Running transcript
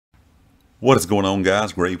What is going on,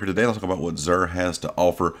 guys? Grave here today. Let's talk about what Xur has to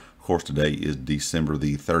offer. Of course, today is December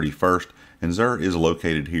the 31st, and Xur is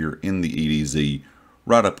located here in the EDZ,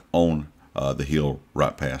 right up on the hill,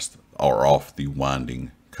 right past or off the Winding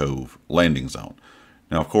Cove landing zone.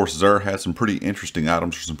 Now, of course, Xur has some pretty interesting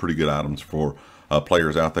items, some pretty good items for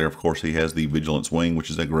players out there. Of course, he has the Vigilance Wing, which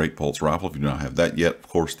is a great pulse rifle if you do not have that yet. Of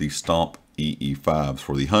course, the Stomp EE5s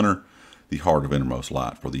for the Hunter, the Heart of Innermost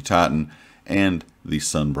Light for the Titan, and the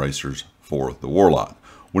Sun Bracers for the Warlock.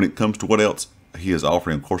 When it comes to what else he is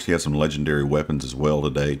offering, of course, he has some legendary weapons as well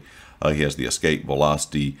today. He has the Escape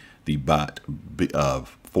Velocity, the Bite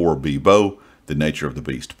 4B Bow, the Nature of the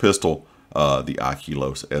Beast pistol, the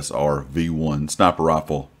Ikilos SR V1 sniper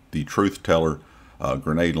rifle, the Truth Teller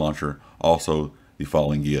grenade launcher, also the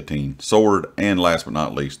Falling Guillotine sword, and last but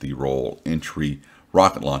not least, the Royal Entry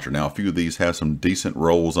rocket launcher. Now, a few of these have some decent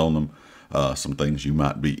rolls on them, some things you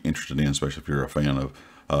might be interested in, especially if you're a fan of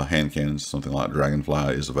hand cannons. Something like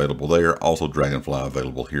Dragonfly is available there. Also, Dragonfly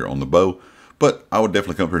available here on the bow. But I would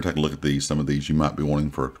definitely come here and take a look at these. Some of these you might be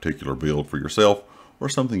wanting for a particular build for yourself, or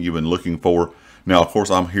something you've been looking for. Now, of course,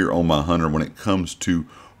 I'm here on my Hunter. When it comes to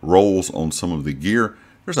rolls on some of the gear,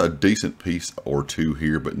 there's a decent piece or two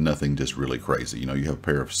here, but nothing just really crazy. You know, you have a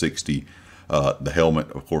pair of 60. The helmet,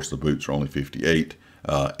 of course, the boots are only 58.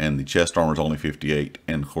 And the chest armor is only 58,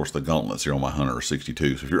 and of course the gauntlets here on my Hunter are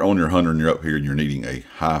 62. So if you're on your Hunter and you're up here and you're needing a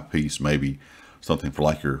high piece, maybe something for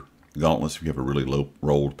like your gauntlets if you have a really low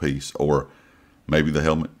rolled piece, or maybe the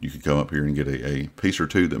helmet, you could come up here and get a piece or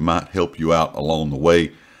two that might help you out along the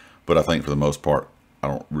way. But I think for the most part, I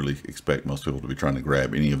don't really expect most people to be trying to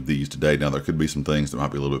grab any of these today. Now, there could be some things that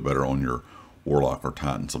might be a little bit better on your Warlock or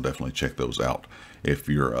Titan, so definitely check those out if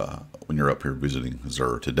you're when you're up here visiting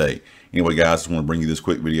Xur today. Anyway, guys, I just want to bring you this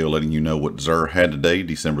quick video letting you know what Xur had today,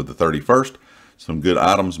 December the 31st. Some good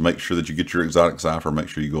items. Make sure that you get your exotic cipher. Make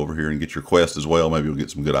sure you go over here and get your quest as well. Maybe you'll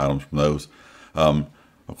get some good items from those.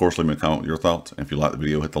 Of course, leave me a comment with your thoughts. And if you like the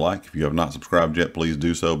video, hit the like. If you have not subscribed yet, please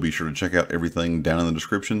do so. Be sure to check out everything down in the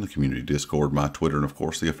description, the community Discord, my Twitter, and of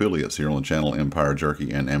course the affiliates here on the channel, Empire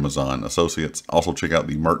Jerky and Amazon Associates. Also check out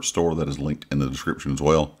the merch store that is linked in the description as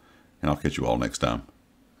well. And I'll catch you all next time.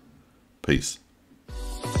 Peace.